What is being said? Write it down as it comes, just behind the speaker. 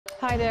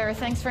Hi there.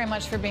 Thanks very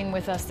much for being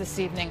with us this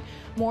evening.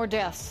 More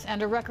deaths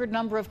and a record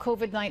number of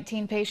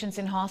COVID-19 patients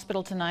in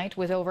hospital tonight,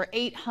 with over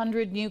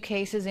 800 new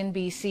cases in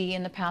BC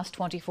in the past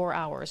 24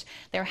 hours.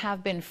 There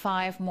have been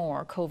 5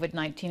 more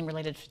COVID-19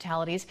 related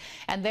fatalities,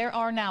 and there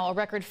are now a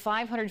record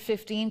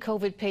 515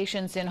 COVID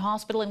patients in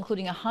hospital,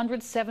 including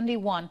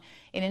 171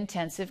 in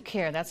intensive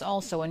care. That's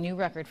also a new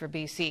record for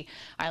BC.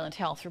 Island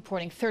Health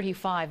reporting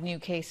 35 new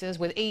cases,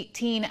 with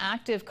 18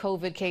 active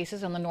COVID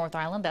cases on the North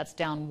Island. That's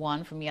down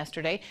 1 from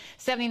yesterday.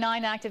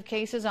 79 active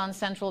cases on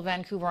central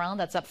Vancouver Island.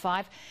 That's up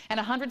 5. And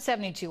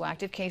 172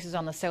 active cases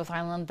on the South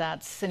Island.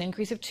 That's an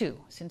increase of 2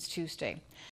 since Tuesday.